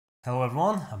Hello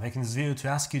everyone, I'm making this video to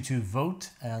ask you to vote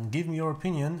and give me your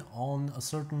opinion on a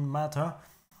certain matter.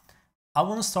 I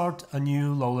want to start a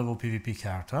new low-level PvP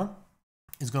character.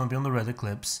 It's going to be on the Red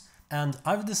Eclipse, and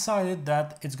I've decided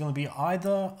that it's going to be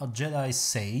either a Jedi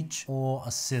Sage or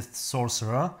a Sith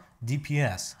Sorcerer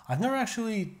DPS. I've never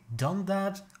actually done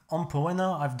that. On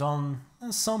Poena I've done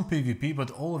some PvP, but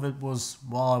all of it was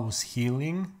while I was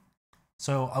healing.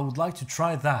 So I would like to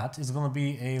try that. It's going to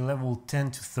be a level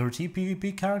 10 to 30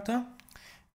 PvP character.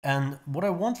 And what I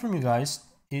want from you guys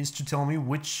is to tell me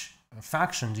which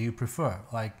faction do you prefer.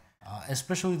 Like,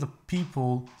 especially the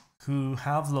people who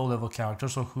have low level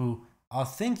characters or who are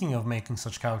thinking of making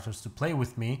such characters to play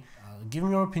with me. Give me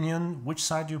your opinion. Which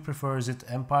side do you prefer? Is it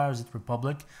Empire? Is it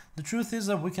Republic? The truth is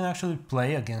that we can actually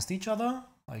play against each other.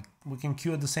 Like, we can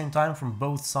queue at the same time from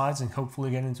both sides and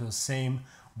hopefully get into the same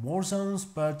war zones,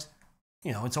 but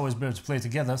you know, it's always better to play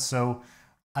together. So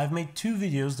I've made two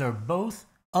videos, they're both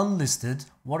unlisted.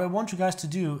 What I want you guys to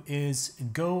do is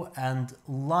go and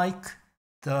like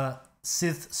the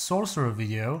Sith Sorcerer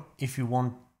video if you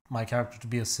want my character to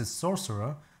be a Sith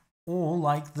Sorcerer, or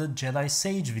like the Jedi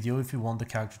Sage video if you want the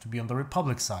character to be on the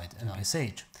Republic side and I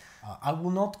Sage. I will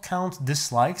not count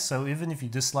dislikes, so even if you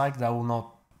dislike, that will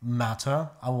not matter.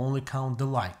 I will only count the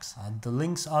likes. The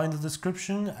links are in the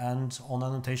description and on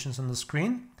annotations on the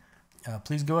screen.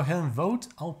 Please go ahead and vote.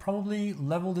 I'll probably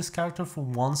level this character for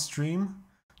one stream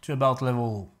to about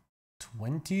level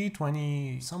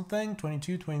 20 something,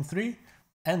 22, 23.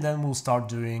 And then we'll start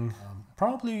doing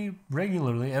probably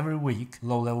regularly every week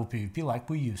low level PvP like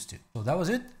we used to. So that was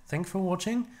it. Thanks for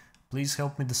watching. Please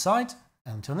help me decide.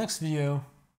 And until next video,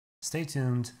 stay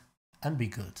tuned and be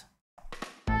good.